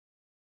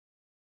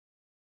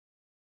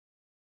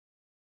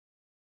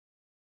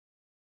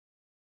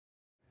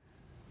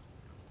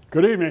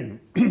Good evening.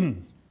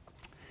 Can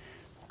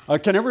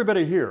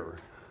everybody hear?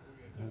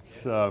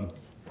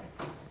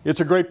 It's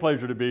a great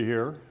pleasure to be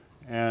here,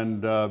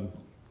 and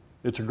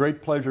it's a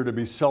great pleasure to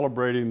be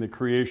celebrating the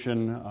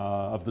creation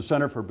of the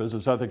Center for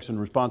Business Ethics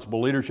and Responsible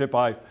Leadership.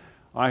 I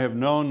have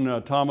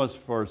known Thomas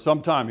for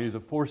some time. He's a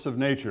force of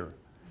nature,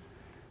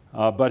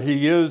 but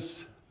he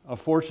is a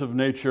force of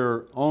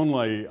nature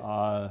only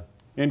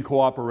in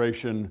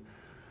cooperation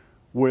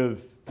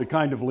with the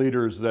kind of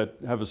leaders that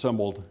have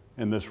assembled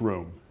in this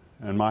room.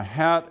 And my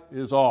hat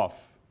is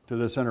off to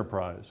this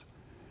enterprise.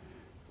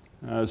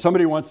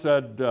 Somebody once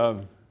said,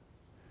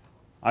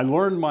 I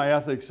learned my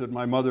ethics at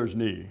my mother's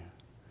knee,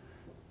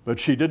 but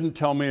she didn't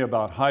tell me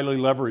about highly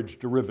leveraged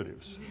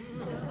derivatives.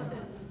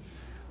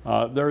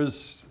 There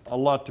is a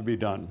lot to be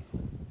done.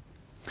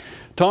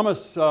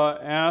 Thomas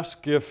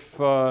asked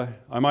if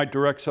I might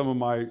direct some of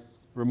my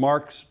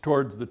remarks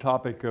towards the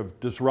topic of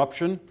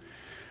disruption.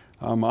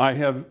 I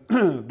have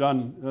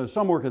done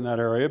some work in that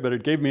area, but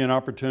it gave me an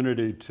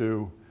opportunity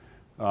to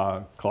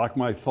collect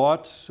my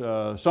thoughts.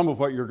 Some of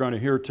what you're going to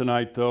hear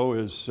tonight, though,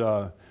 is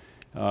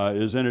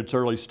in its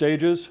early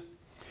stages.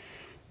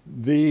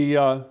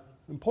 The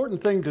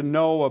important thing to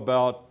know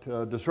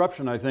about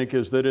disruption, I think,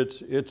 is that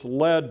it's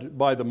led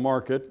by the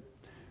market,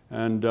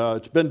 and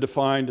it's been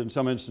defined in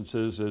some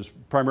instances as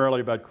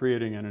primarily about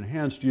creating an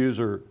enhanced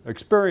user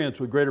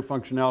experience with greater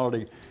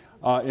functionality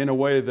in a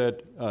way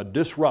that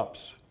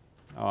disrupts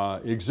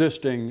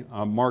existing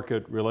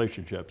market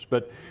relationships.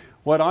 But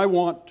what I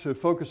want to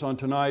focus on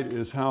tonight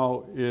is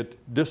how it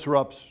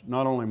disrupts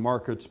not only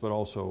markets but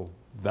also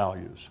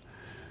values.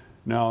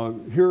 Now,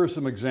 here are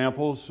some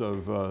examples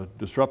of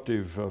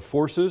disruptive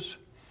forces,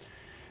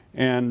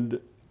 and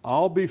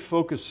I'll be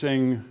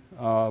focusing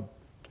a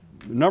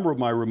number of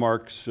my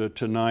remarks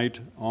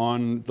tonight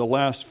on the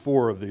last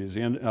four of these,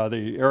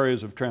 the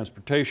areas of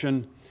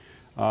transportation,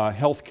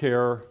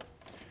 healthcare,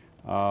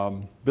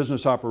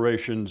 business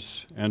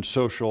operations, and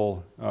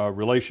social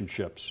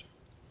relationships.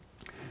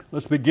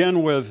 Let's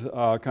begin with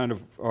kind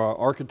of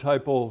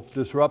archetypal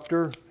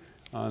disruptor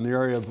in the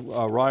area of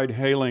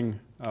ride-hailing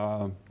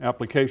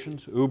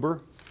applications, Uber.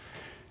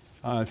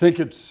 I think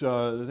it's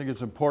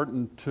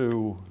important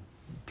to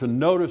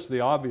notice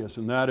the obvious,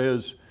 and that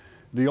is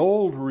the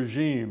old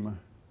regime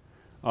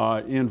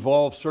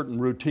involved certain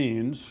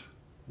routines.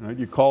 Right?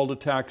 You called a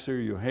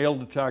taxi, you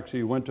hailed a taxi,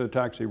 you went to a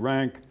taxi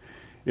rank.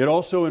 It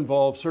also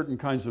involved certain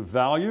kinds of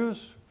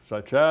values,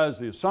 such as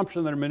the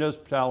assumption that a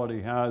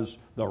municipality has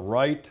the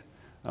right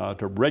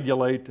to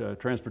regulate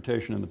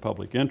transportation in the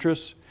public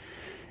interest.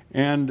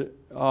 And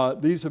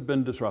these have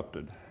been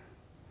disrupted.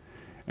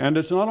 And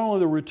it's not only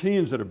the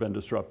routines that have been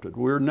disrupted.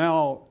 We're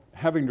now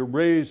having to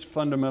raise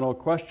fundamental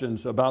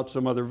questions about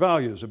some other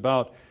values,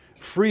 about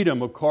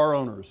freedom of car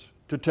owners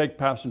to take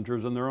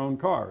passengers in their own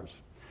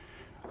cars,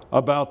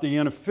 about the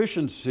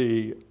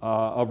inefficiency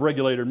of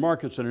regulated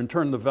markets and in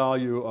turn the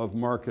value of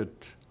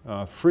market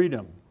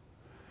freedom,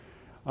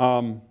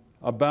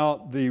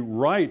 about the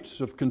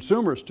rights of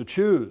consumers to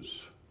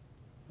choose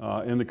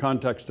in the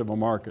context of a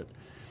market.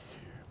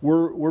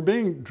 We're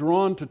being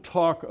drawn to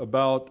talk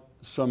about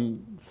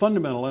some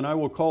fundamental, and I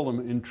will call them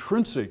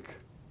intrinsic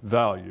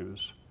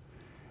values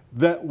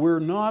that we're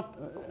not,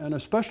 and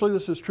especially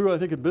this is true I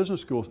think at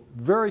business schools,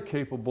 very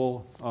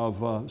capable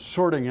of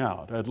sorting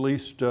out, at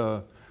least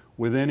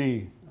with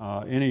any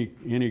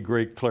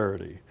great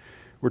clarity.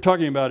 We're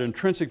talking about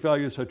intrinsic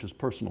values such as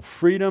personal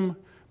freedom,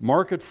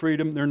 market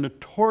freedom. They're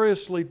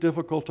notoriously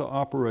difficult to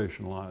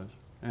operationalize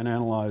and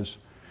analyze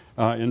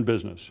in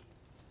business.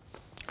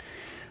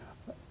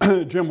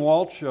 Jim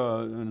Walsh,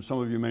 and some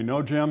of you may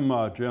know Jim.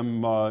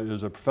 Jim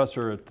is a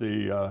professor at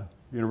the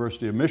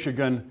University of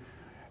Michigan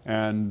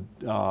and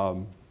a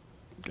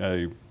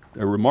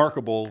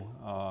remarkable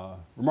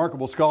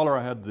scholar.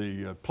 I had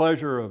the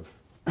pleasure of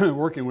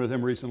working with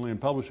him recently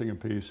and publishing a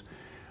piece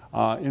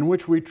in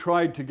which we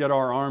tried to get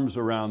our arms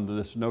around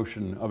this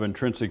notion of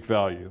intrinsic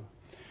value.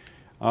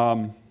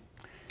 And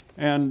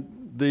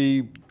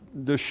the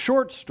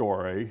short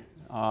story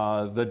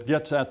that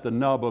gets at the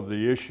nub of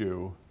the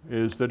issue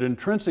is that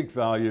intrinsic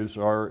values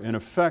are, in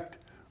effect,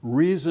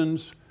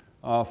 reasons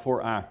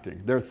for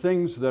acting. They're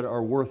things that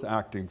are worth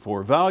acting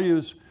for.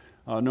 Values,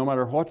 no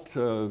matter what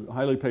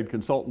highly paid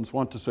consultants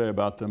want to say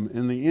about them,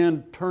 in the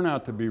end turn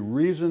out to be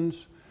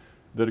reasons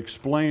that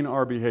explain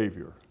our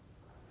behavior.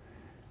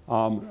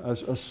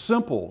 A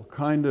simple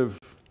kind of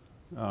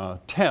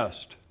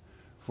test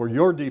for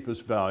your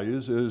deepest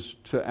values is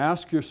to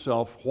ask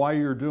yourself why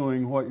you're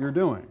doing what you're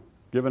doing.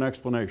 Give an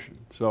explanation.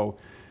 So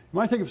you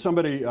might think of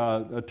somebody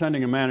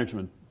attending a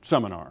management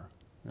seminar,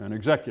 an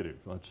executive,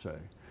 let's say.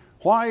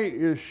 Why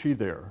is she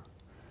there?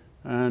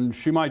 And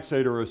she might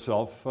say to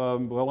herself,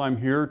 well, I'm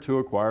here to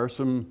acquire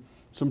some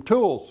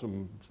tools,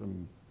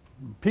 some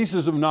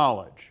pieces of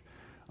knowledge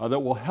that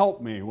will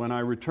help me when I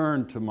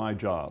return to my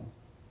job.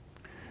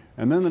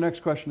 And then the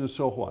next question is,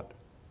 so what?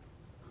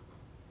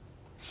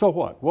 So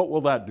what? What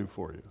will that do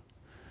for you?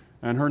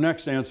 And her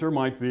next answer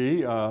might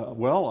be,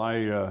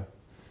 well,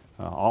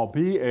 I'll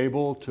be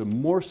able to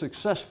more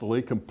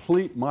successfully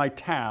complete my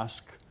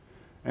task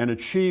and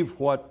achieve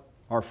what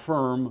our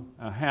firm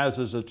has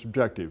as its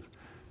objective.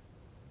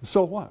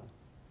 So what?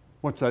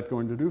 What's that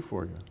going to do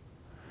for you?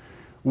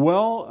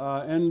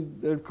 Well,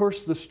 and of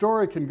course the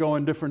story can go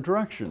in different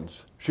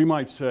directions. She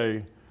might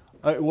say,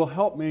 it will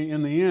help me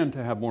in the end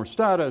to have more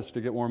status,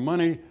 to get more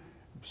money.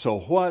 So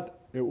what?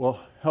 It will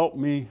help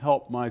me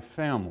help my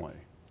family.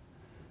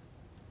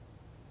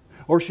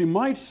 Or she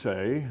might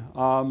say,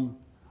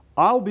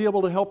 I'll be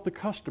able to help the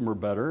customer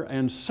better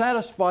and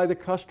satisfy the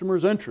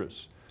customer's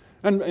interests.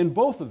 And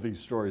both of these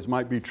stories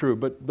might be true,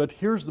 but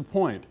here's the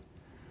point.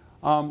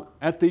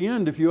 At the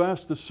end, if you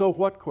ask the so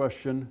what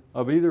question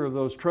of either of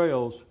those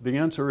trails, the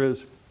answer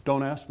is,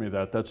 don't ask me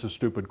that. That's a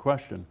stupid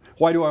question.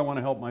 Why do I want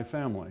to help my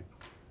family?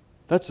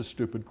 That's a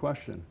stupid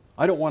question.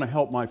 I don't want to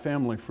help my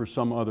family for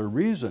some other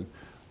reason.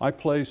 I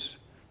place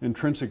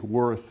intrinsic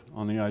worth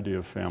on the idea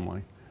of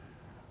family.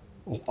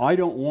 I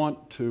don't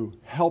want to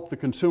help the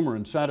consumer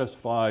and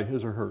satisfy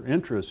his or her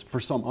interests for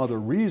some other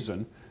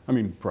reason. I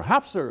mean,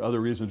 perhaps there are other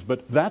reasons,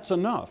 but that's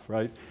enough,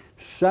 right?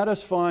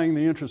 Satisfying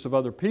the interests of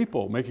other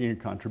people, making a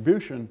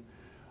contribution,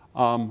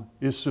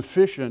 is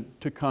sufficient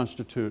to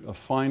constitute a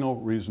final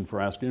reason for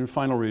asking. And a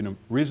final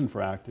reason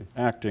for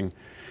acting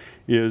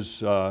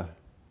is an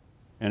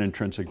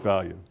intrinsic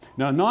value.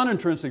 Now,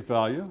 non-intrinsic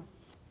value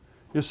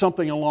is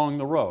something along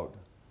the road.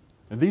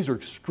 And these are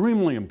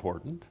extremely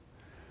important.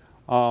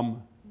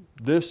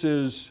 This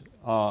is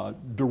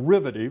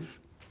derivative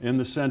in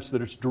the sense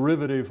that it's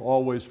derivative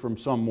always from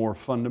some more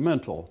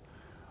fundamental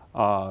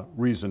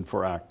reason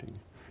for acting.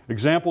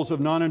 Examples of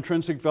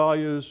non-intrinsic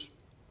values: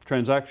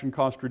 transaction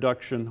cost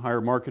reduction, higher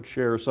market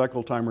share,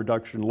 cycle time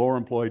reduction, lower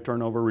employee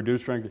turnover,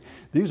 reduced rank.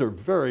 These are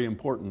very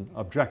important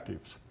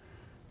objectives.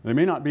 They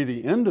may not be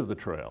the end of the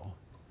trail,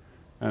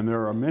 and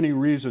there are many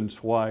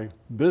reasons why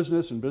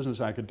business and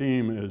business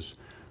academia is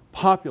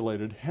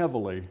populated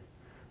heavily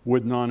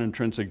with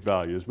non-intrinsic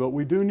values, but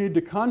we do need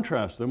to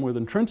contrast them with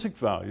intrinsic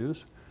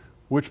values,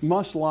 which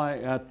must lie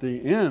at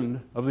the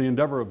end of the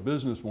endeavor of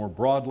business more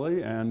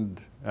broadly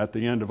and at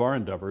the end of our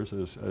endeavors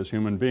as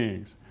human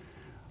beings.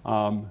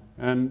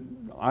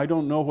 And I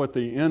don't know what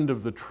the end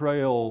of the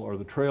trail or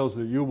the trails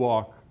that you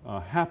walk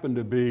happen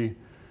to be,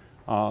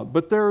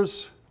 but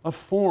there's a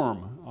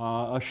form,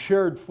 a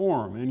shared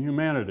form in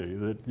humanity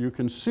that you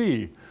can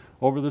see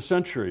over the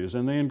centuries,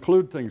 and they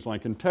include things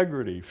like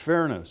integrity,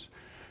 fairness,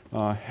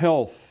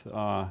 health,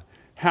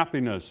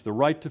 happiness, the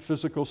right to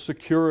physical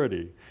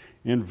security,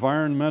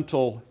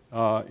 environmental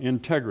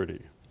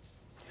integrity.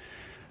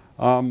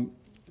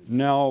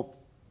 Now,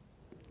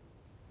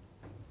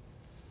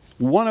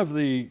 one of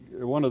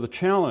the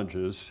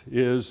challenges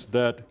is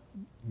that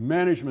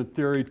management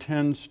theory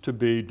tends to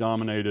be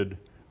dominated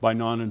by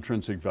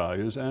non-intrinsic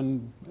values,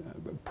 and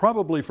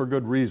probably for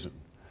good reason.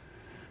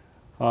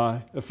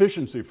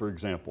 Efficiency, for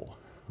example,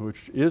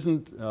 which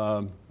isn't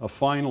a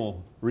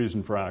final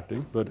reason for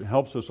acting, but it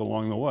helps us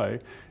along the way,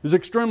 is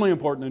extremely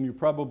important, and you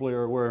probably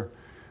are aware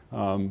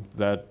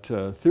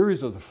that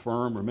theories of the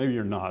firm, or maybe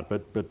you're not,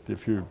 but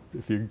if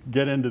you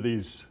get into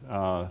these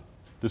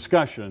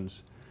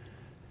discussions,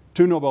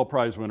 two Nobel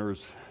Prize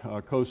winners,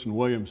 Coase and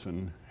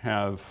Williamson,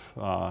 have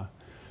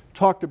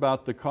talked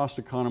about the cost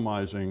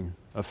economizing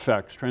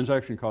effects,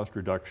 transaction cost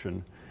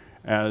reduction,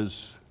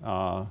 as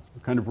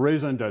kind of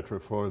raison d'etre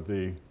for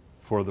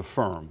the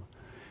firm.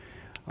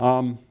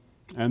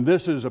 And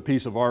this is a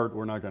piece of art,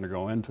 we're not going to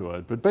go into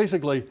it, but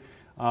basically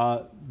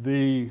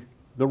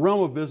the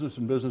realm of business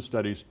and business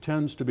studies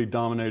tends to be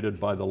dominated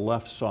by the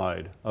left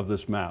side of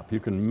this map. You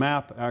can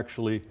map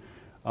actually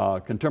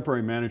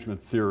contemporary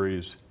management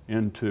theories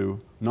into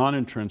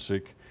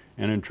non-intrinsic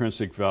and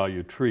intrinsic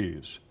value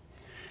trees.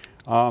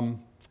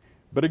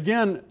 But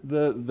again,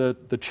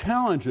 the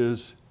challenge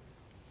is,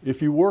 if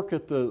you work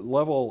at the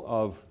level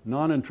of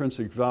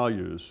non-intrinsic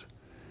values,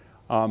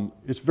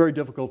 it's very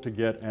difficult to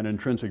get an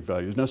intrinsic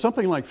values. Now,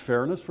 something like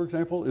fairness, for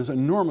example, is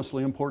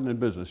enormously important in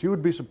business. You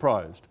would be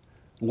surprised.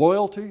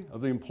 Loyalty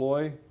of the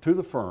employee to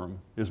the firm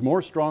is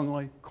more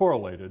strongly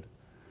correlated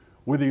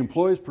with the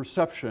employee's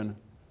perception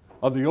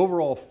of the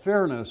overall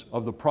fairness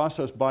of the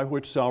process by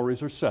which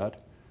salaries are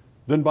set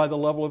than by the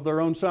level of their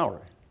own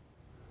salary.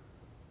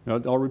 Now,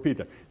 I'll repeat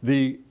that.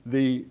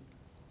 The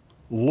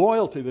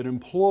loyalty that an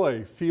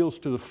employee feels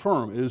to the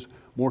firm is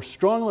more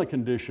strongly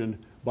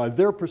conditioned by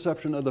their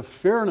perception of the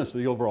fairness of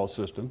the overall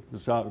system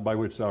by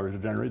which salaries are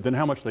generated than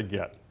how much they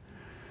get.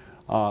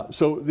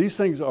 So these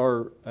things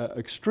are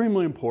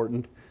extremely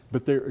important,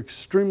 but they're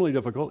extremely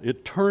difficult.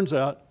 It turns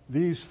out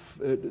it's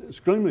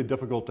extremely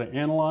difficult to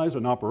analyze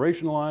and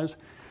operationalize,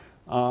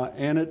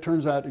 and it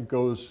turns out it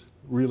goes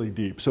really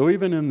deep. So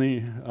even in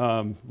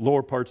the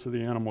lower parts of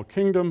the animal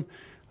kingdom,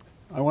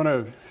 I want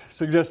to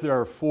suggest there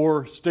are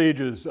 4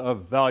 stages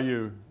of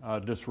value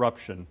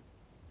disruption.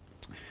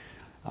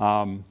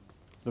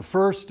 The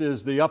first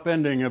is the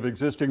upending of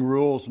existing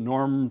rules,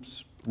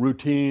 norms,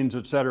 routines,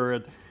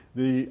 etc.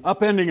 The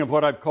upending of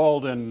what I've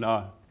called in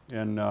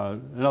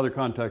other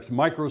contexts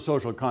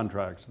micro-social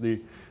contracts,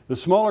 the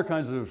smaller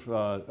kinds of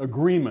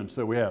agreements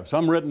that we have,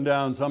 some written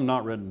down, some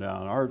not written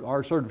down,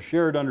 our sort of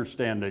shared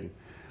understanding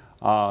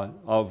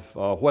of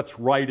what's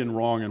right and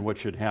wrong and what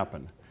should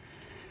happen.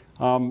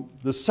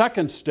 The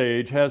second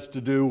stage has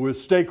to do with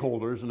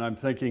stakeholders, and I'm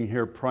thinking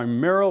here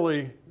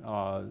primarily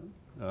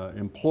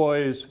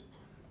employees,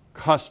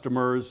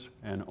 customers,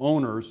 and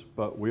owners,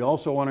 but we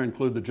also want to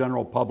include the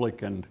general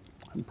public and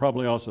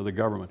probably also the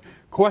government,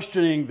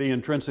 questioning the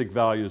intrinsic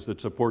values that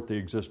support the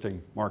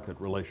existing market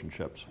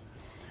relationships.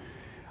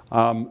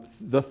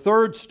 The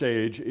third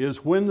stage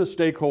is when the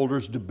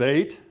stakeholders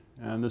debate,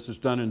 and this is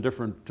done in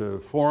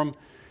different form,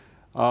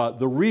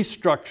 the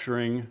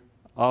restructuring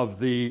of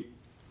the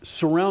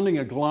surrounding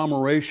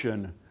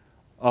agglomeration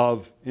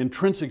of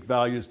intrinsic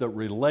values that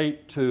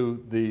relate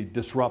to the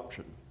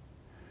disruption.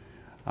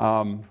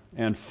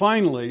 And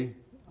finally,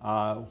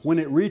 when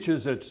it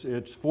reaches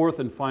its fourth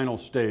and final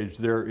stage,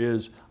 there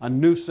is a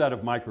new set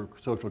of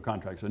micro-social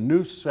contracts, a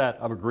new set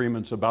of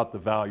agreements about the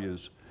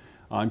values,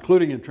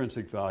 including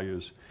intrinsic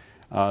values,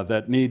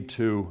 that need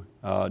to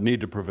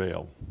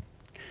prevail.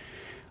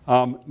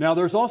 Now,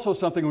 there's also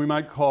something we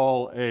might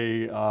call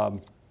a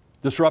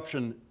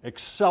disruption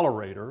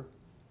accelerator,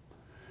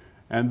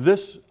 and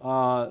this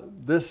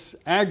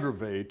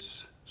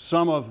aggravates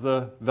some of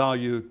the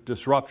value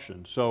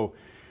disruption. So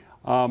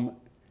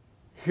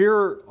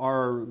here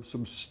are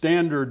some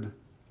standard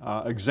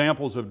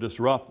examples of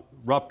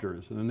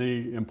disruptors, and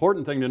the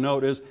important thing to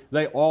note is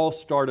they all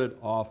started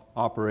off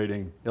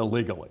operating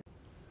illegally.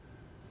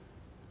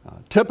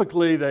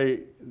 Typically,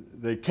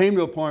 they came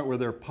to a point where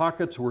their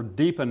pockets were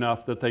deep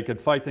enough that they could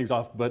fight things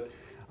off, but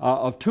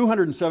of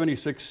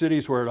 276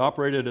 cities where it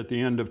operated at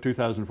the end of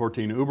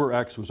 2014,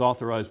 UberX was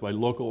authorized by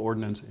local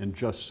ordinance in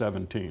just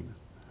 17.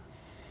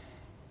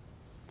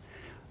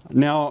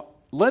 Now,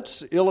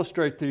 let's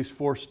illustrate these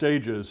four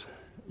stages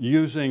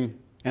using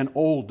an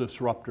old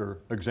disruptor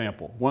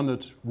example, one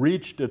that's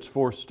reached its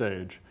fourth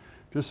stage,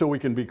 just so we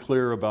can be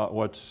clear about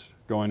what's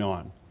going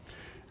on.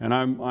 And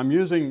I'm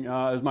using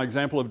as my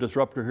example of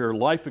disruptor here,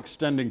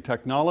 life-extending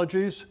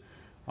technologies.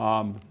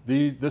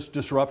 This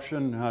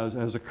disruption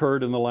has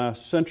occurred in the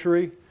last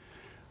century.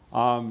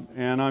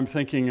 And I'm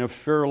thinking of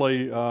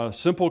fairly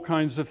simple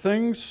kinds of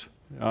things.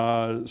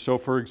 So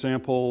for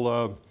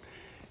example,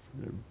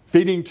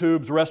 feeding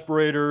tubes,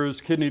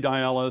 respirators, kidney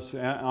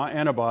dialysis,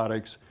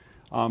 antibiotics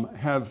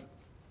have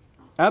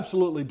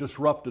absolutely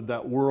disrupted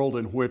that world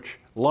in which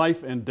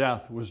life and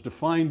death was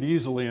defined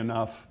easily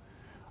enough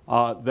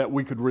that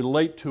we could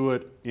relate to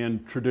it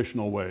in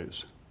traditional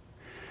ways.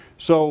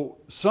 So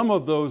some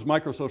of those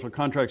microsocial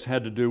contracts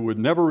had to do with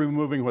never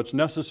removing what's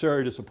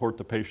necessary to support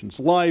the patient's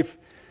life.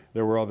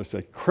 There were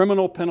obviously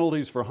criminal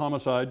penalties for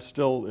homicide,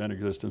 still in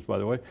existence, by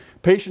the way.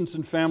 Patients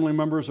and family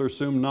members are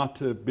assumed not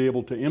to be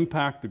able to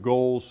impact the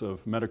goals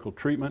of medical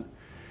treatment.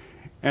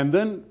 And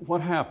then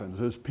what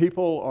happens is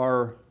people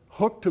are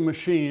hooked to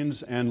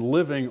machines and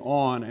living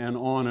on and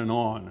on and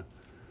on,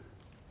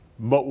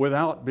 but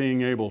without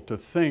being able to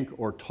think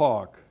or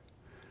talk.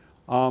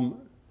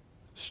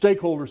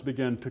 Stakeholders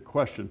begin to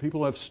question.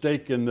 People have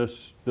stake in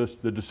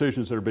the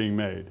decisions that are being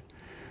made.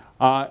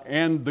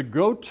 And the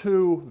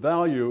go-to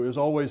value is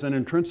always an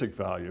intrinsic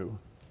value.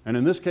 And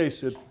in this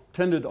case, it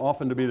tended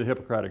often to be the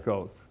Hippocratic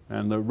Oath.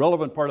 And the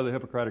relevant part of the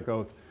Hippocratic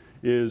Oath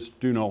is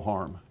do no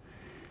harm.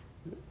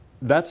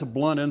 That's a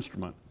blunt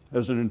instrument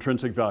as an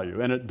intrinsic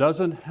value. And it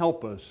doesn't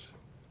help us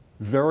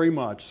very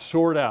much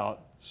sort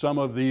out some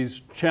of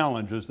these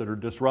challenges that are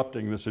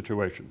disrupting the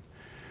situation.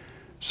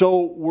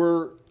 So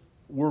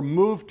we're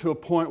moved to a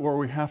point where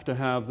we have to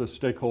have the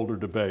stakeholder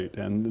debate.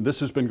 And this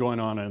has been going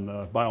on in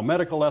the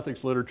biomedical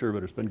ethics literature,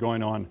 but it's been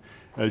going on,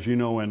 as you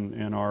know,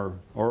 in our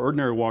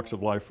ordinary walks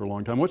of life for a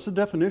long time. What's the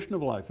definition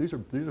of life? These are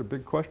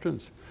big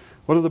questions.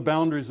 What are the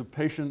boundaries of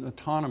patient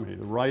autonomy,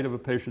 the right of a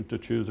patient to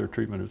choose their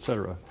treatment, et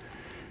cetera?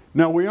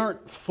 Now, we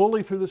aren't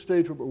fully through the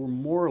stage, but we're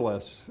more or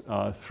less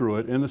through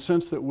it in the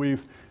sense that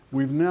we've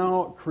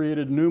now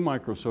created new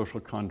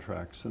microsocial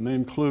contracts, and they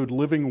include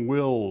living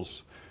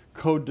wills,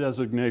 code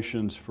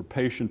designations for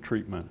patient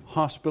treatment,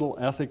 hospital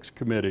ethics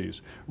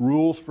committees,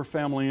 rules for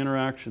family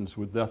interactions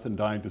with death and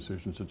dying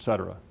decisions, et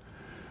cetera.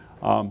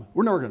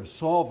 We're never going to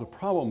solve the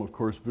problem, of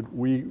course, but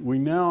we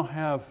now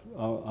have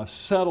a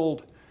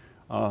settled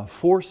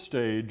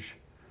four-stage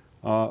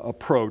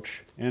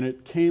approach, and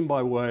it came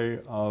by way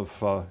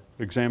of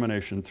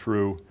examination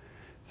through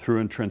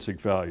intrinsic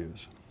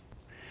values.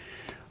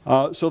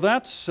 So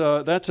that's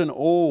an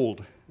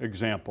old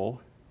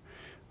example.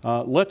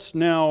 Let's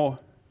now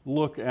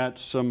look at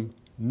some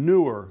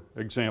newer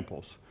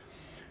examples.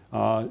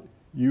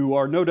 You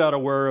are no doubt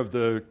aware of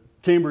the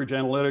Cambridge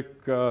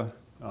Analytica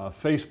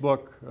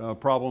Facebook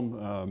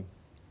problem.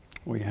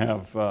 We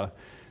have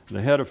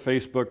the head of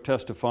Facebook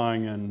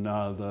testifying in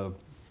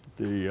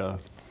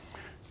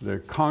the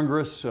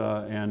Congress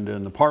and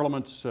in the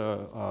parliaments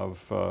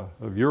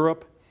of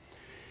Europe.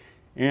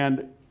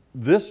 And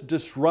this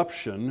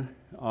disruption,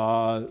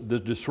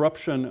 the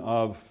disruption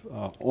of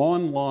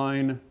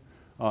online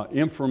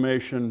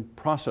information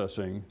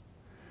processing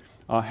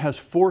has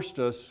forced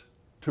us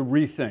to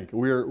rethink.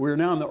 We're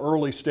now in the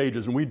early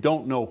stages, and we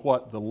don't know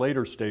what the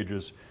later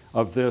stages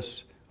of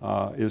this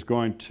are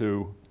going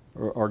to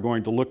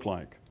look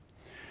like.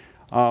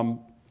 But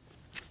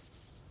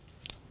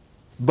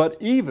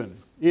even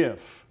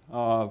if,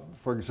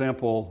 for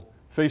example,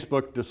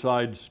 Facebook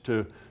decides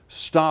to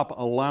stop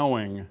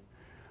allowing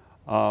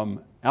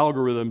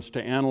algorithms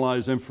to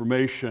analyze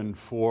information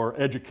for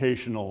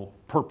educational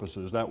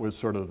purposes, that was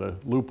sort of the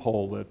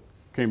loophole that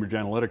Cambridge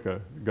Analytica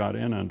got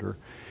in under.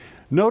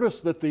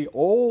 Notice that the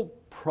old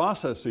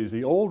processes,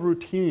 the old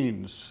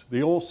routines,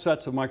 the old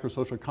sets of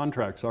microsocial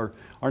contracts are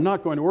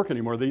not going to work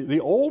anymore. The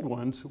old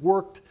ones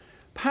worked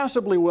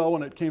passably well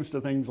when it came to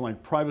things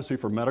like privacy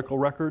for medical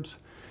records,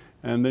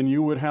 and then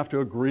you would have to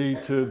agree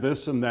to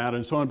this and that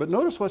and so on. But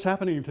notice what's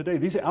happening today.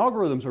 These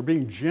algorithms are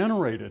being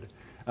generated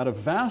out of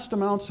vast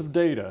amounts of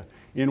data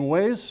in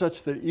ways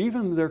such that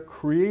even their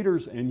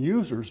creators and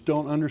users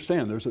don't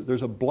understand.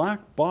 There's a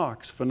black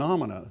box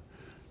phenomena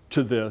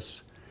to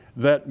this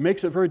that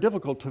makes it very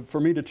difficult for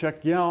me to check,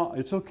 yeah,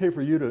 it's okay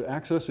for you to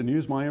access and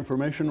use my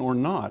information or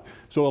not.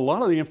 So a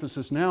lot of the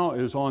emphasis now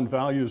is on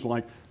values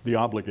like the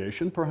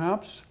obligation,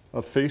 perhaps,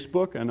 of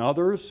Facebook and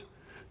others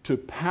to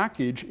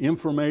package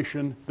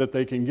information that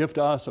they can give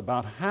to us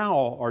about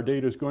how our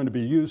data is going to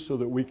be used so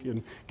that we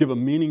can give a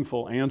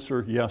meaningful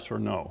answer, yes or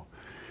no.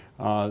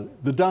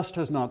 The dust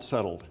has not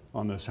settled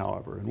on this,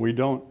 however, and we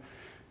do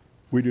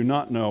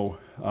not know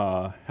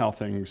how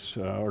things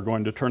are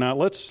going to turn out.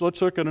 Let's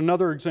look at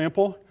another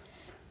example.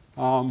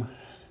 And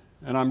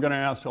I'm going to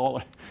ask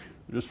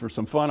just for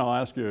some fun, I'll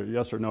ask you a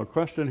yes or no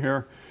question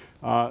here.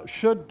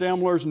 Should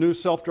Daimler's new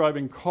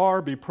self-driving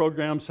car be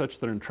programmed such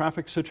that in a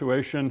traffic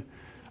situation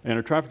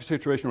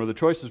where the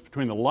choice is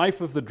between the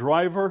life of the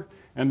driver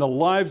and the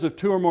lives of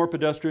 2 or more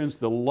pedestrians,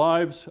 the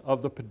lives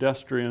of the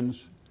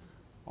pedestrians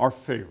are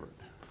favored?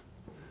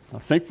 Now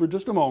think for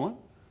just a moment.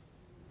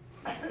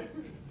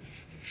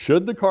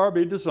 Should the car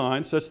be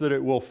designed such that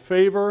it will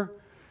favor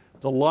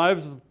the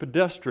lives of the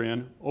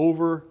pedestrian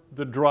over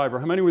the driver?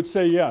 How many would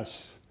say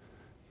yes?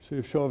 See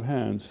a show of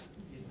hands.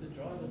 Is the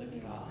driver the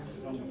car?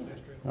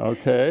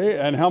 Okay,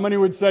 and how many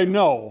would say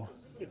no?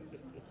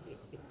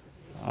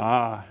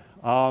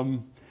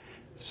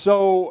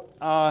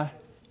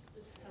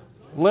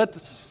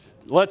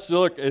 Let's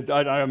look at,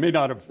 I may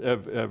not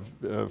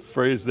have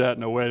phrased that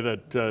in a way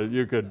that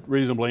you could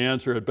reasonably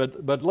answer it,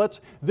 but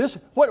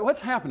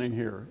what's happening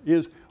here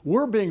is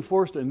we're being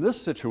forced in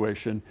this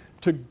situation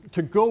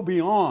to go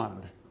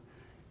beyond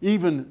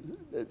even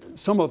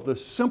some of the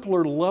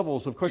simpler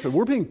levels of question.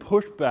 We're being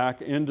pushed back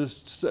into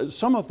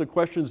some of the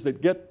questions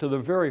that get to the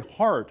very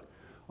heart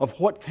of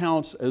what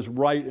counts as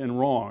right and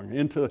wrong,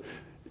 into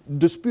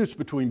disputes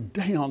between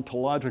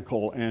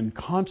deontological and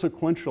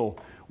consequential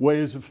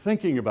ways of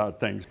thinking about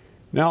things.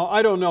 Now,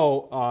 I don't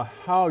know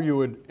how you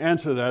would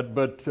answer that,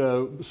 but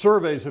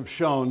surveys have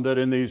shown that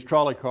in these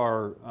trolley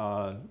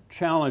car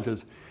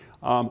challenges,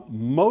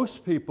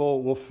 most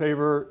people will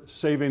favor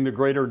saving the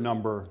greater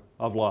number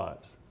of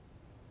lives.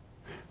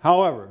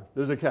 However,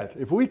 there's a catch.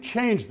 If we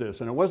change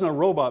this, and it wasn't a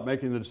robot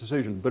making the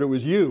decision, but it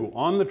was you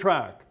on the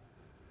track,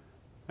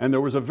 and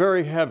there was a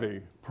very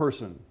heavy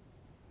person,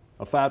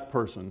 a fat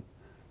person,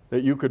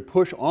 that you could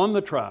push on the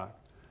track,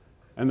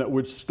 and that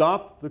would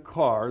stop the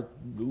car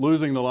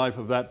losing the life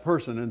of that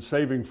person and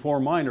saving 4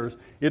 minors,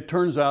 it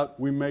turns out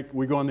we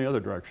go in the other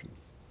direction.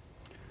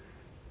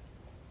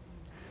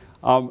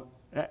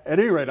 At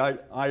any rate,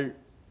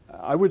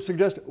 I would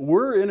suggest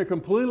we're in a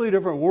completely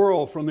different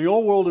world from the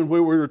old world in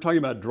which we were talking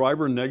about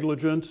driver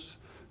negligence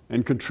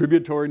and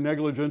contributory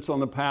negligence on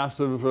the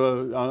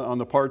on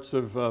the parts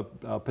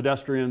of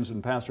pedestrians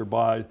and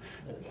passerby.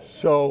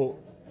 So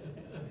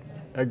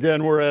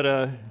again, we're at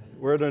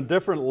a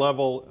different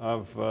level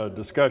of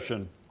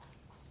discussion.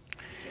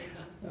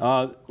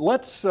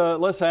 Let's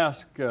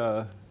ask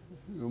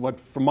what,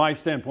 from my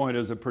standpoint,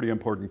 is a pretty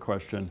important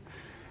question.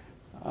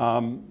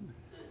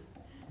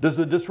 Does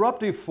the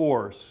disruptive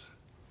force,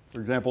 for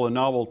example, a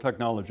novel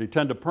technology,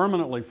 tend to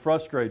permanently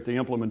frustrate the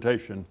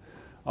implementation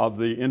of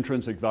the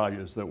intrinsic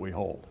values that we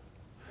hold?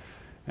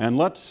 And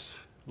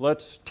let's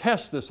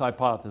test this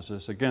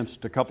hypothesis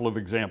against a couple of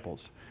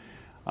examples.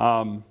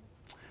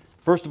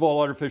 First of all,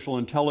 artificial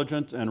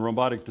intelligence and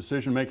robotic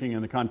decision-making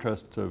in the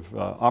context of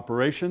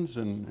operations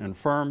in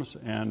firms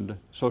and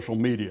social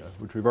media,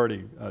 which we've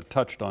already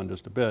touched on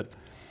just a bit.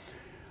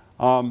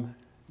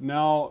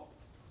 Now,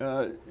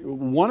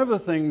 one of the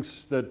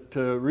things that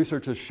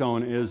research has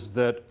shown is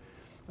that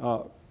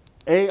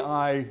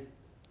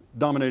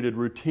AI-dominated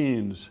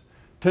routines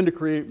tend to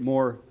create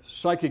more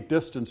psychic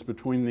distance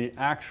between the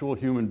actual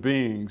human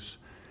beings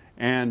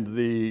and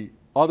the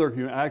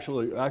other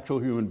actual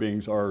human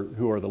beings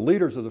who are the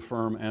leaders of the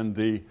firm, and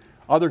the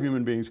other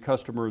human beings,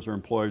 customers or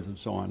employees and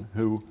so on,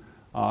 who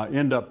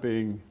end up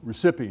being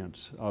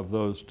recipients of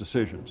those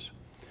decisions.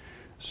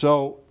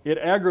 So it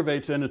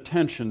aggravates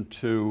inattention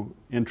to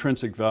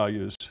intrinsic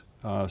values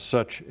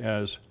such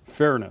as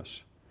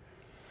fairness.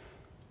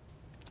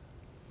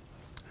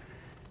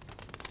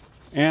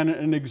 And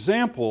an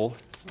example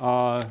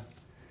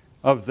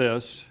of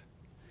this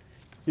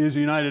is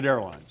United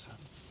Airlines.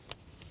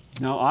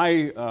 Now,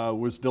 I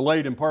was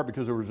delayed in part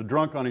because there was a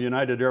drunk on a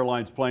United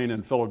Airlines plane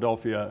in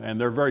Philadelphia, and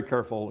they're very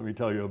careful, let me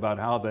tell you, about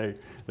how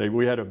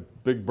we had a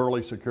big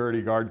burly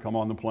security guard come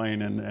on the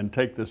plane and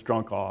take this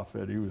drunk off.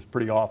 He was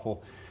pretty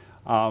awful.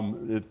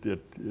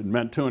 It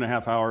meant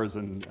 2.5 hours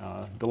and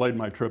delayed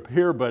my trip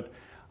here, but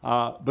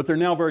they're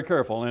now very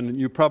careful, and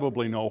you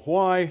probably know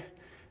why.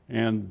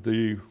 And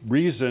the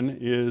reason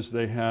is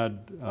they had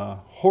a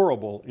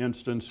horrible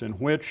instance in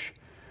which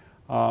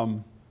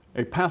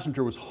a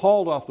passenger was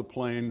hauled off the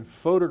plane,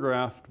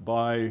 photographed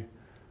by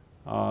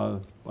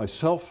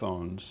cell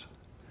phones.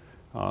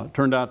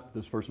 Turned out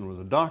this person was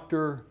a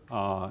doctor.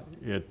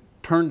 It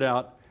turned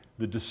out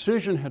the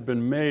decision had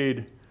been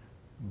made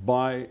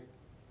by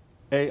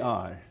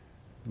AI,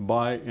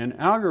 by an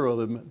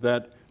algorithm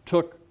that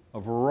took a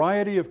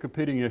variety of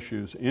competing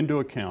issues into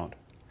account.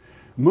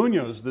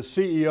 Munoz, the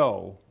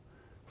CEO,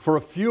 for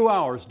a few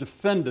hours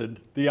defended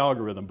the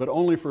algorithm, but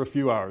only for a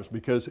few hours,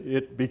 because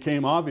it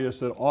became obvious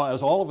that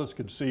as all of us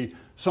could see,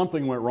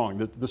 something went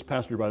wrong. This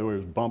passenger, by the way,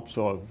 was bumped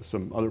so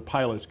some other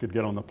pilots could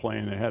get on the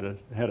plane. They had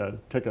a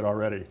ticket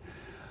already.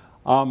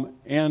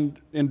 And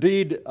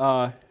indeed,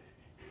 the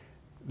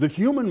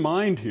human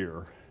mind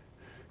here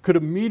could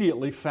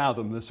immediately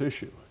fathom this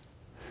issue.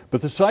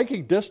 But the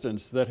psychic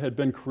distance that had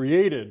been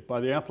created by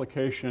the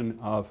application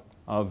of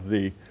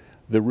the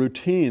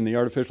routine, the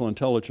artificial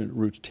intelligence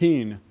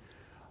routine,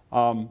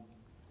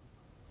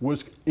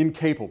 was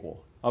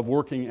incapable of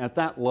working at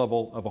that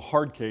level of a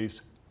hard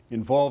case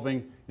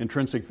involving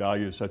intrinsic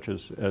values such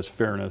as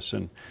fairness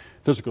and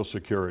physical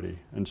security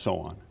and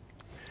so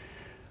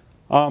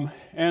on.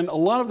 And a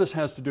lot of this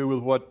has to do with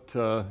what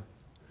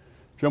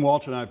Jim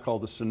Walsh and I have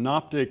called the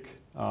synoptic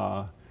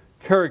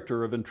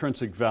character of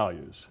intrinsic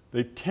values.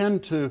 They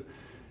tend to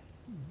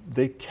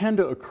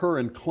occur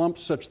in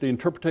clumps such the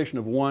interpretation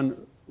of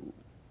one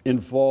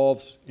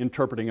involves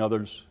interpreting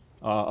other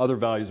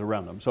values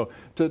around them. So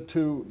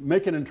to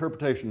make an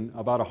interpretation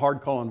about a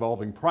hard call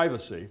involving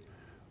privacy,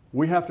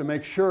 we have to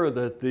make sure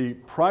that the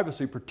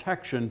privacy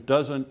protection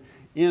doesn't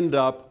end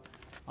up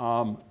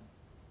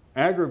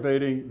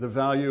aggravating the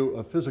value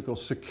of physical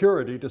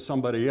security to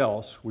somebody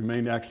else. We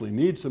may actually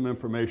need some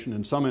information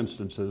in some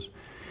instances.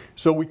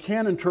 So we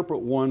can't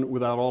interpret one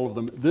without all of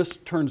them. This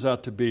turns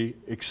out to be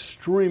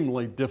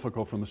extremely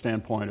difficult from the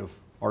standpoint of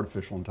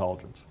artificial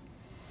intelligence.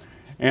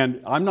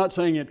 And I'm not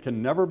saying it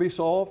can never be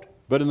solved,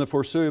 but in the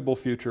foreseeable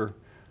future,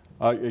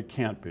 it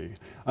can't be.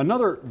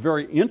 Another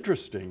very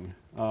interesting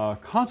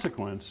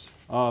consequence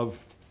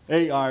of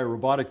AI,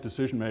 robotic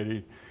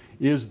decision-making,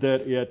 is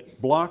that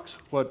it blocks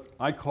what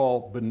I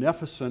call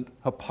beneficent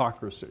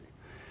hypocrisy.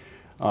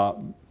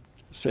 And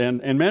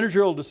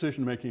managerial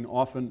decision-making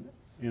often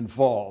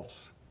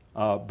involves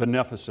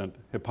beneficent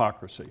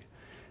hypocrisy.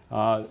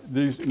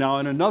 Now,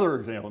 in another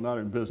example, not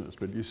in business,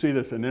 but you see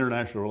this in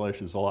international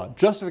relations a lot,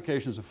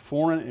 justifications of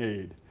foreign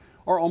aid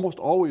are almost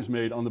always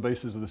made on the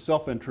basis of the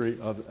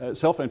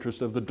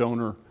self-interest of the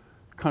donor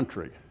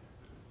country.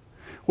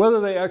 Whether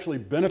they actually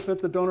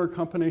benefit the donor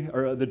company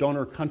or the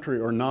donor country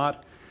or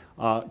not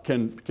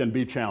can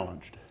be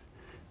challenged.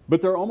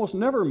 But they're almost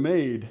never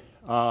made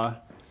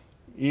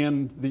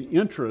in the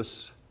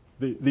interests,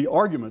 the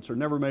arguments are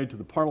never made to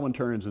the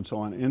parliamentarians and so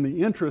on, in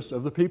the interests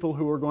of the people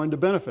who are going to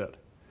benefit.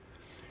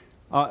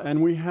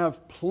 And we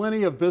have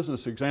plenty of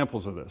business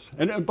examples of this.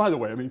 And by the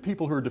way, I mean,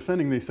 people who are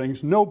defending these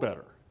things know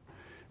better.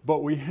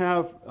 But we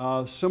have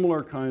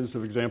similar kinds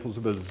of examples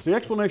of business. The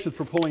explanations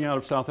for pulling out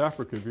of South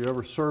Africa, if you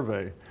ever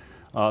survey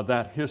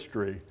that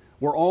history,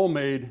 were all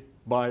made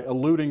by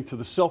alluding to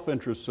the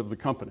self-interests of the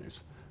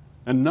companies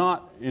and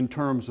not in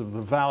terms of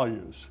the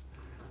values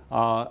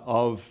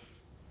of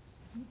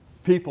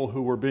people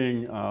who were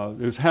having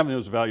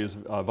those values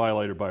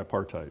violated by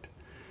apartheid.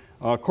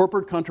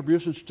 Corporate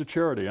contributions to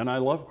charity, and I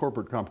love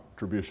corporate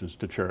contributions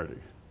to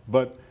charity,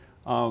 but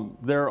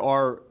there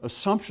are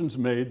assumptions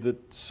made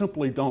that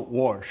simply don't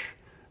wash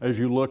as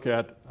you look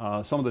at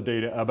some of the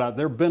data about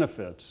their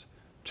benefits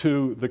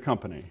to the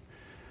company.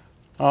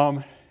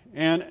 And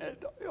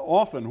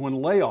often when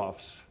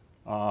layoffs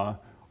are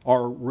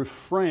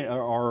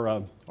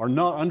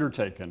not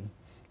undertaken,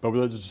 but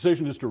the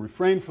decision is to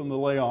refrain from the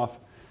layoff,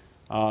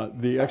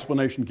 the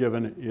explanation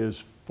given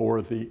is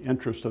for the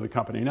interest of the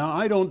company. Now,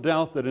 I don't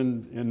doubt that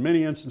in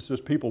many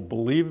instances people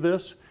believe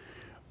this,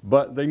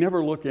 but they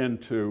never look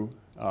into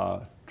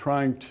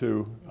trying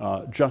to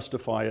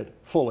justify it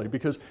fully,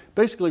 because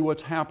basically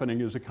what's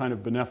happening is a kind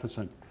of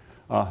beneficent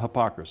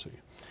hypocrisy.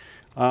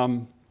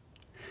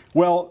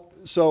 Well,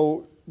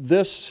 so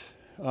this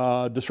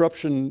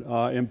disruption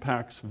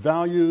impacts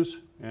values,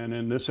 and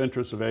in this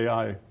instance of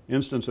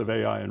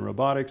AI and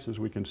robotics, as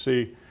we can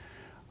see,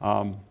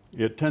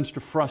 it tends to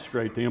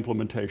frustrate the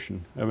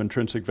implementation of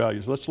intrinsic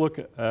values. Let's look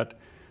at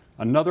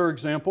another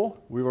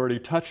example. We've already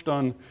touched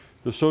on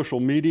the social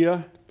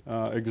media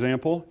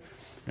example,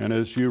 and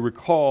as you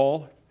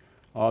recall,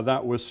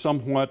 that was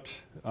somewhat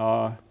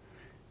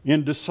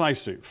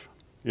indecisive.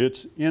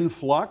 It's in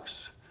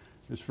flux.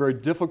 It's very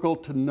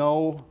difficult to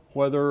know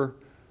whether,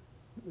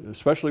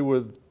 especially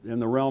in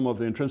the realm of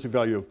the intrinsic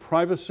value of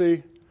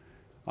privacy,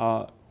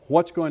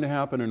 what's going to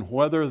happen and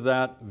whether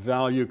that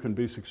value can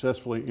be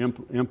successfully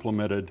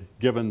implemented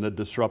given the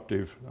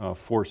disruptive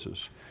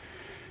forces.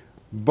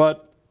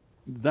 But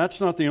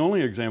that's not the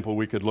only example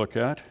we could look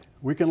at.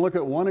 We can look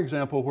at one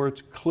example where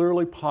it's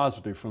clearly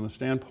positive from the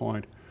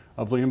standpoint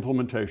of the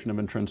implementation of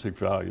intrinsic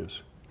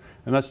values,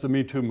 and that's the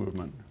Me Too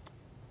movement.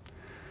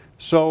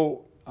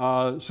 So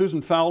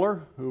Susan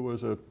Fowler, who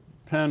was a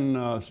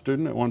Penn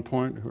student at one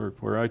point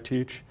where I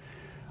teach,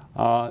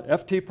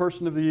 FT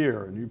Person of the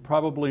Year, and you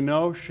probably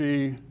know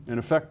she in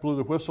effect blew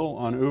the whistle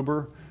on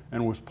Uber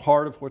and was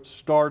part of what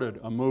started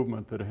a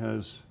movement that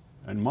has,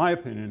 in my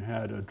opinion,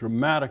 had a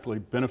dramatically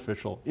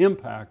beneficial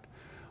impact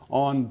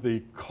on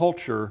the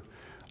culture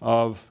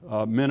of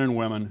men and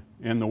women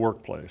in the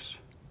workplace.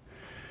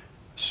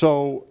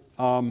 So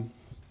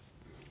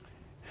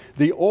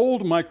the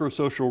old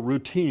microsocial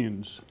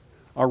routines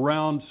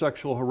around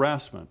sexual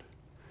harassment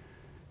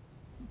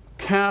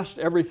cast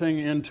everything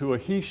into a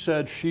he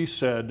said, she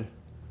said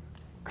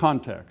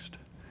context.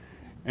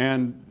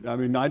 And I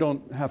mean, I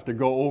don't have to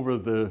go over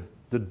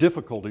the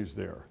difficulties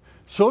there.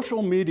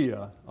 Social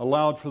media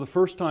allowed for the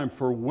first time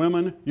for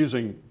women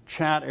using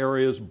chat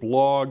areas,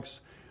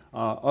 blogs,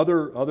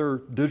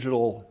 other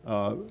digital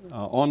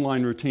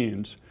online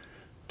routines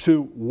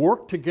to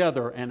work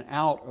together and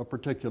out a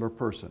particular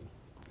person.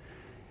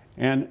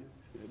 And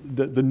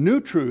the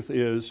new truth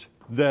is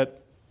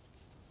that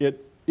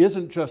it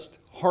isn't just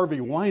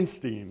Harvey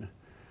Weinstein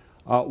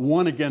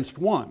one against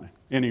one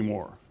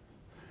anymore.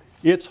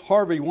 It's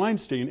Harvey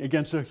Weinstein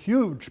against a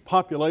huge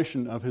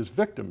population of his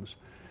victims,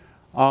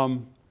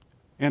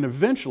 and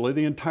eventually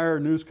the entire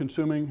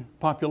news-consuming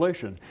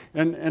population.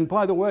 And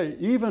by the way,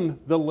 even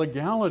the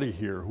legality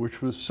here,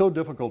 which was so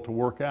difficult to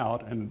work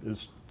out and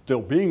is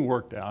still being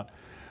worked out,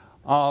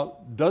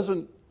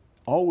 doesn't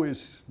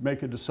always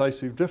make a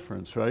decisive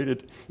difference,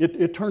 right?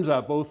 It turns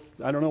out both,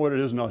 I don't know what it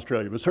is in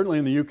Australia, but certainly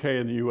in the UK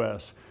and the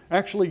US,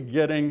 actually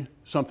getting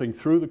something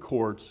through the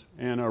courts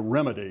and a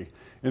remedy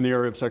in the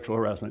area of sexual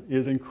harassment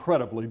is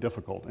incredibly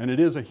difficult. And it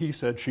is a he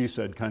said, she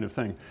said kind of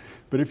thing.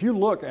 But if you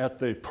look at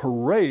the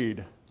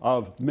parade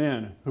of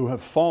men who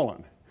have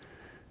fallen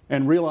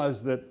and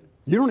realize that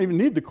you don't even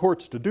need the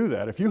courts to do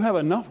that. If you have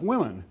enough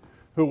women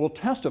who will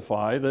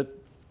testify that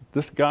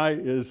this guy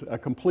is a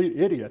complete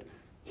idiot,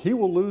 he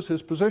will lose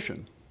his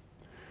position.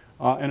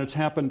 And it's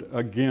happened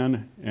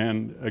again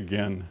and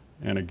again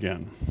and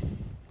again.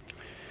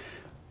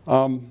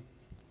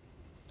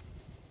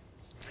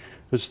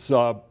 This is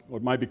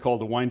what might be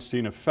called the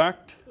Weinstein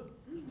effect.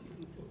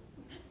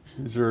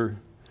 These are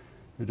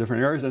the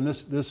different areas, and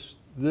this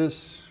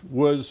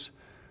was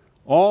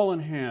all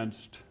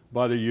enhanced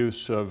by the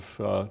use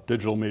of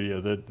digital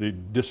media. The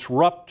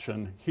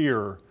disruption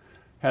here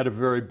had a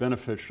very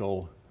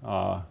beneficial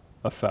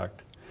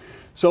effect.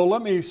 So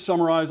let me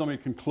summarize, let me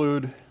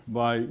conclude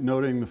by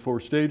noting the 4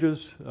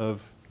 stages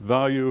of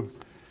value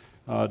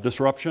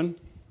disruption.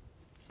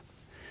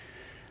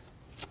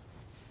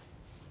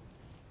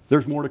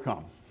 There's more to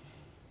come.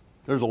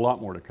 There's a lot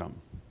more to come.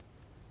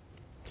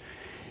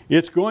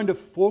 It's going to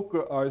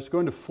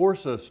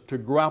force us to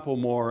grapple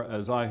more,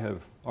 as I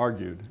have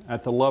argued,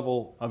 at the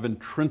level of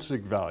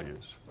intrinsic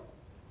values.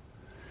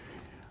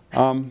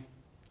 In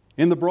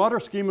the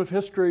broader scheme of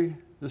history,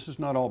 this is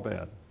not all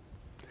bad.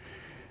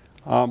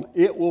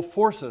 It will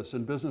force us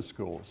in business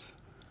schools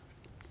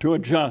to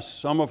adjust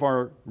some of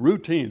our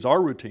routines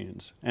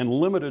and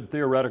limited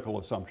theoretical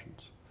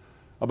assumptions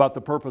about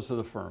the purpose of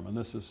the firm. And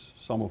this is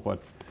some of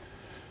what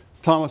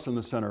Thomas and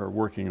the Center are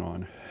working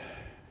on.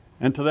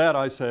 And to that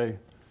I say,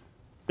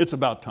 it's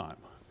about time.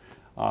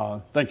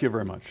 Thank you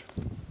very much.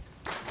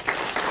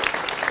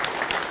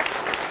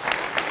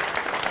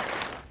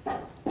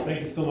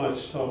 Thank you so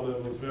much, Tom.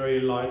 It was very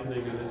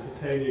enlightening and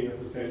entertaining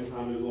at the same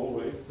time as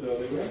always. We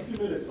have a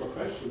few minutes for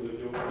questions. If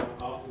you want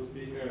to ask the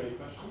speaker any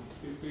questions,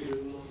 feel free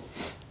to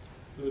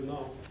do it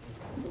now.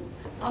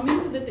 I'm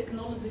into the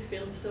technology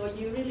field, so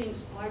you really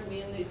inspired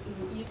me, and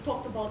you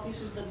talked about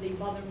issues that they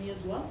bother me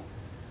as well.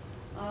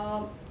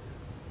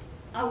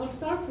 I will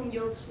start from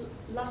your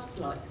last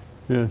slide.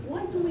 Yeah.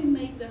 Why do we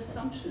make the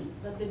assumption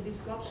that the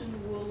disruption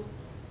will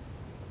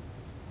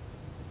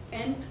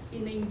end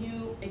in a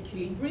new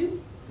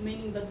equilibrium,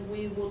 meaning that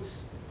we will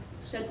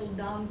settle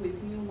down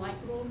with new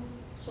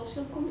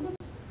micro-social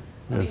contracts?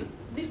 I mean,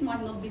 this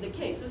might not be the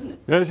case, isn't it?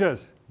 Yes,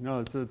 yes. No,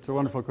 it's a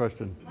wonderful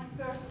question.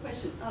 My first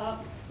question.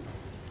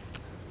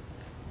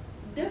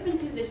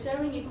 Definitely the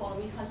sharing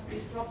economy has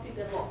disrupted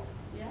a lot,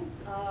 yeah?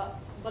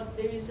 But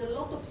there is a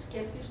lot of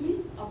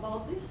skepticism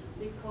about this,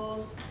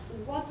 because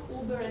what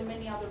Uber and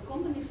many other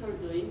companies are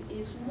doing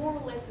is more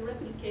or less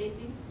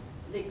replicating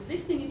the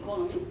existing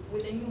economy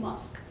with a new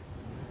mask.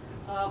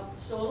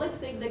 So let's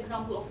take the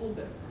example of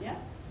Uber, yeah?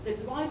 The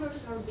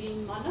drivers are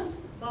being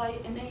managed by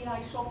an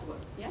AI software,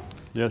 yeah?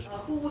 Yes.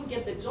 Who will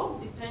get the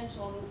job depends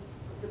on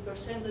the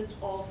percentage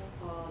of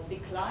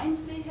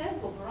declines they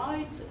have, of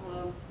rides,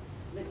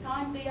 the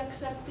time they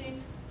accept it.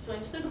 So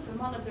instead of a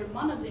manager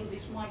managing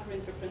these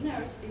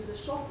micro-entrepreneurs, is a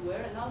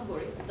software, an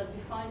algorithm that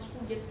defines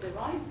who gets the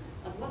ride,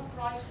 at what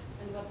price,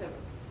 and whatever.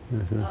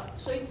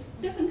 So it's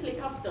definitely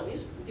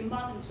capitalism,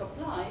 demand and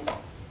supply,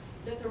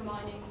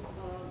 determining,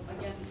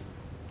 again,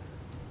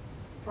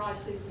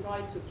 prices,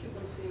 rights,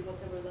 occupancy,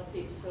 whatever that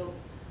is. So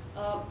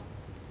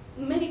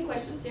many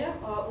questions, yeah?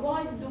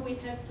 Why do we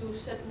have to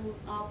settle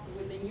up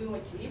with a new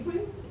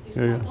equilibrium? This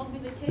might not be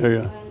the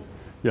case.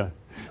 Yeah.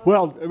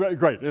 Well,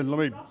 great. And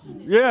let me.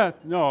 Yeah.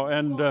 No.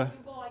 And.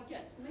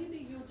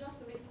 Maybe you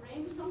just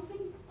reframe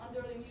something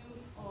under the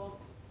new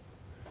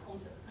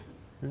concept.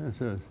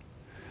 Yes.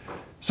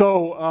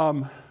 So,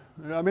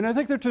 I mean, I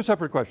think they're two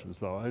separate questions,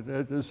 though.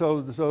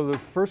 So the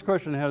first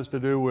question has to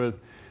do with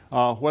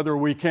whether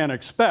we can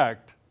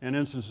expect, in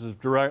instances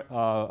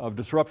of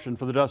disruption,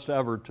 for the dust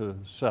ever to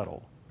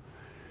settle.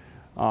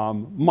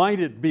 Might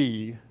it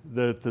be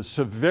that the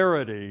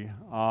severity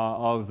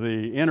of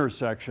the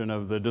intersection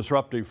of the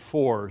disruptive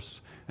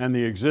force and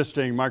the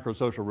existing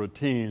microsocial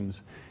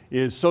routines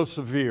is so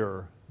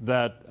severe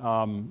that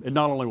it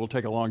not only will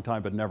take a long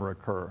time but never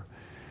occur?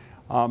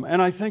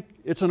 And I think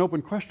it's an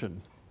open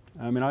question.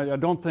 I mean, I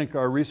don't think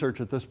our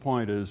research at this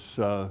point is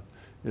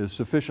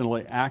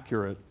sufficiently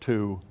accurate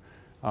to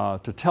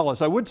tell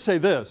us. I would say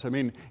this. I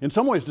mean, in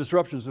some ways,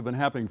 disruptions have been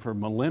happening for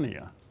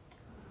millennia.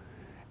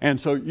 And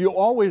so you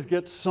always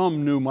get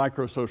some new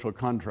microsocial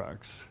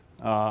contracts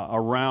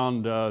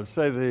around,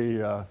 say,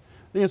 the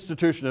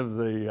institution of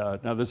the,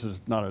 now this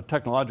is not a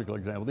technological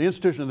example, the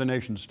institution of the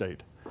nation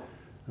state.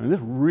 I mean,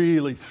 this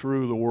really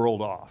threw the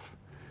world off.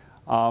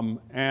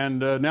 And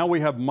now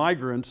we have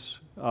migrants,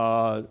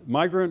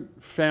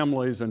 migrant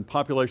families and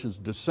populations,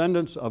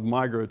 descendants of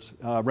migrants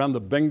around the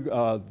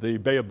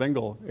Bay of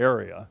Bengal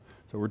area.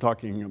 So we're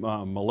talking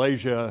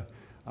Malaysia,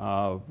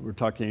 we're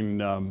talking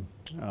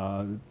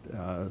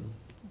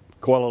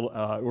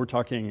we're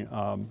talking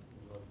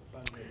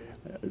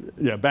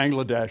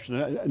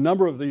Bangladesh, a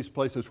number of these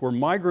places where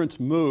migrants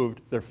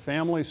moved, their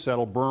families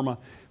settled, Burma,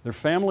 their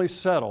families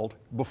settled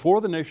before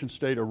the nation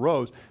state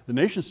arose. The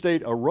nation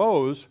state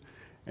arose,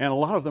 and a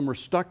lot of them were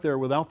stuck there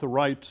without the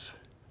rights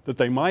that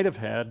they might have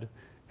had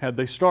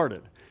they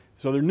started.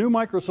 So there are new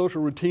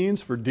microsocial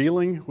routines for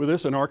dealing with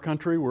this in our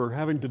country. We're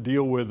having to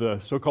deal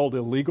with so-called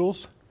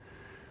illegals,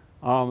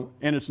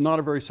 and it's not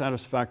a very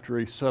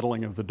satisfactory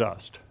settling of the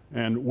dust.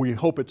 And we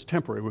hope it's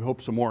temporary. We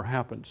hope some more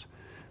happens.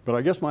 But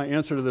I guess my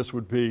answer to this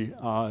would be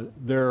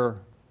there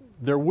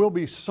will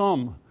be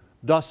some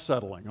dust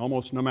settling,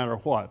 almost no matter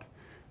what.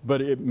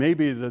 But it may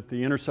be that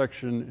the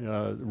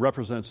intersection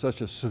represents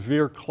such a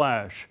severe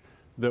clash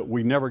that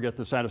we never get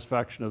the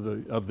satisfaction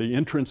of the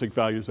intrinsic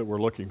values that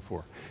we're looking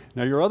for.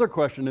 Now, your other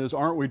question is,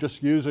 aren't we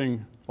just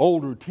using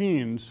old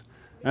routines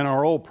and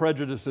our old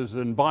prejudices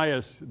and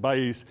biases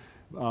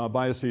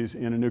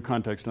in a new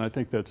context? And I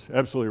think that's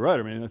absolutely right.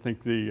 I mean, I think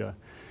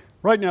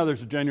right now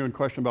there's a genuine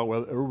question about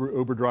whether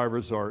Uber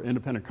drivers are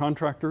independent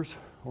contractors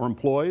or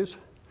employees.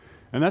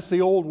 And that's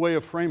the old way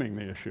of framing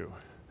the issue.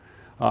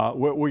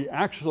 What we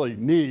actually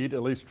need,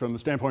 at least from the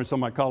standpoint of some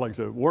of my colleagues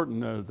at Wharton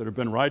that have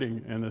been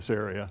writing in this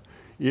area,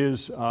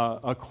 is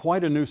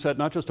quite a new set,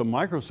 not just of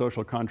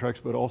microsocial contracts,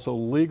 but also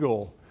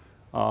legal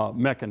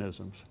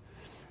mechanisms.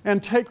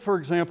 And take, for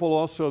example,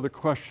 also the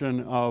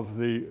question of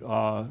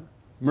the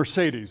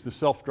Mercedes, the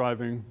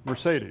self-driving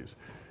Mercedes.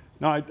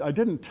 Now, I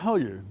didn't tell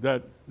you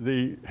that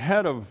the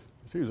head of,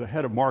 he was a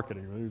head of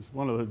marketing, he was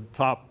one of the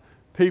top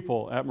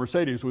people at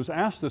Mercedes, was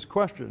asked this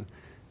question.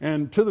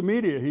 And to the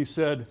media, he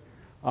said,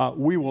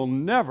 we will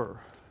never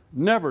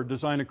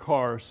design a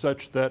car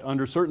such that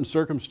under certain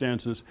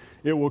circumstances,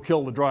 it will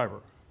kill the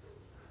driver.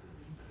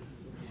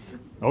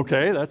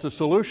 Okay, that's a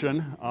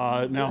solution.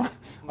 Now,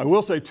 I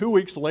will say 2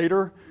 weeks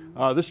later,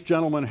 this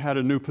gentleman had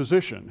a new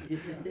position.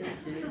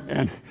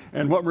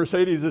 And what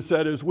Mercedes has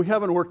said is, we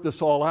haven't worked this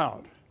all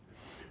out,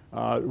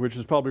 which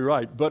is probably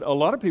right. But a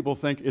lot of people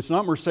think it's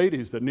not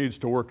Mercedes that needs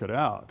to work it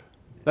out.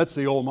 That's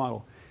the old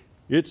model.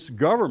 It's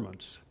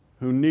governments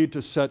who need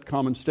to set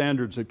common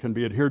standards that can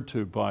be adhered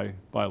to by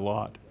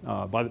all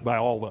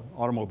the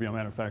automobile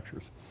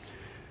manufacturers.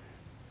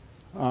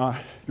 Do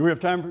we have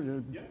time for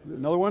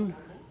another one?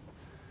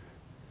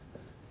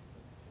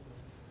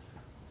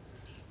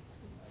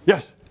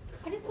 Yes?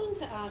 I just wanted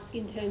to ask,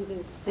 in terms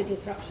of the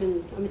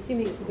disruption, I'm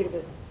assuming it's a bit of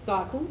a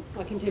cycle,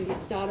 like in terms of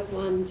start at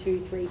 1,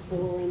 2, 3,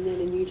 4, and then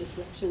a new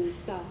disruption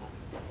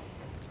starts.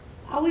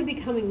 Are we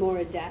becoming more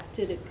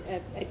adapted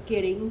at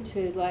getting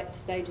to like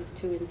stages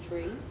 2 and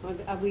 3?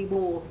 Are we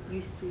more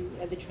used to,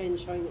 are the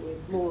trends showing that we're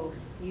more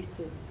used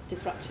to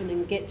disruption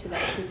and get to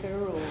that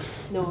quicker, or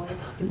no?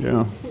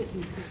 Yeah.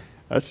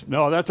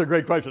 That's a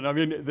great question. I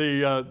mean,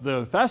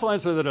 the facile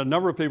answer that a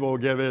number of people will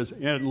give is,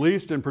 at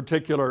least in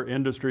particular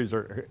industries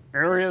or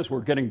areas,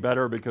 we're getting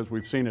better because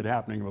we've seen it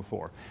happening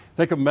before.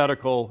 Think of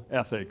medical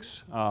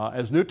ethics.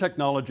 As new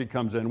technology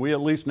comes in, we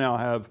at least now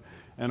have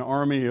an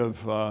army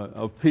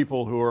of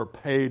people who are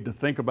paid to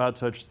think about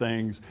such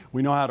things.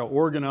 We know how to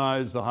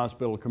organize the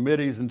hospital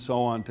committees and so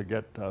on to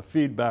get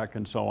feedback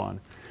and so on.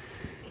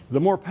 The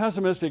more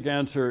pessimistic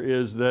answer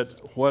is that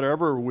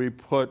whatever we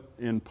put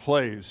in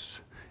place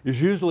is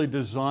usually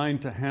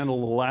designed to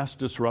handle the last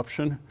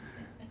disruption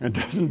and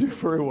doesn't do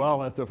very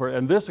well at the first.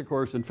 And this, of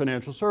course, in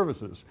financial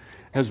services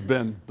has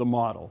been the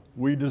model.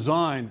 We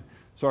design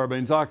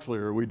Sarbanes-Oxley,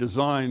 or we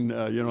design,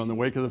 you know, in the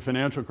wake of the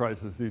financial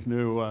crisis, these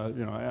new,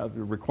 you know,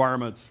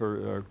 requirements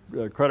for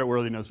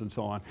creditworthiness and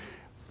so on.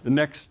 The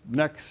next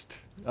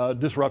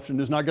disruption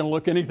is not going to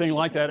look anything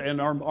like that, and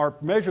our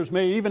measures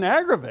may even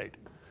aggravate,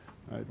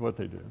 right, what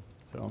they do.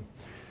 So,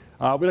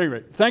 but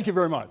anyway, thank you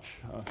very much.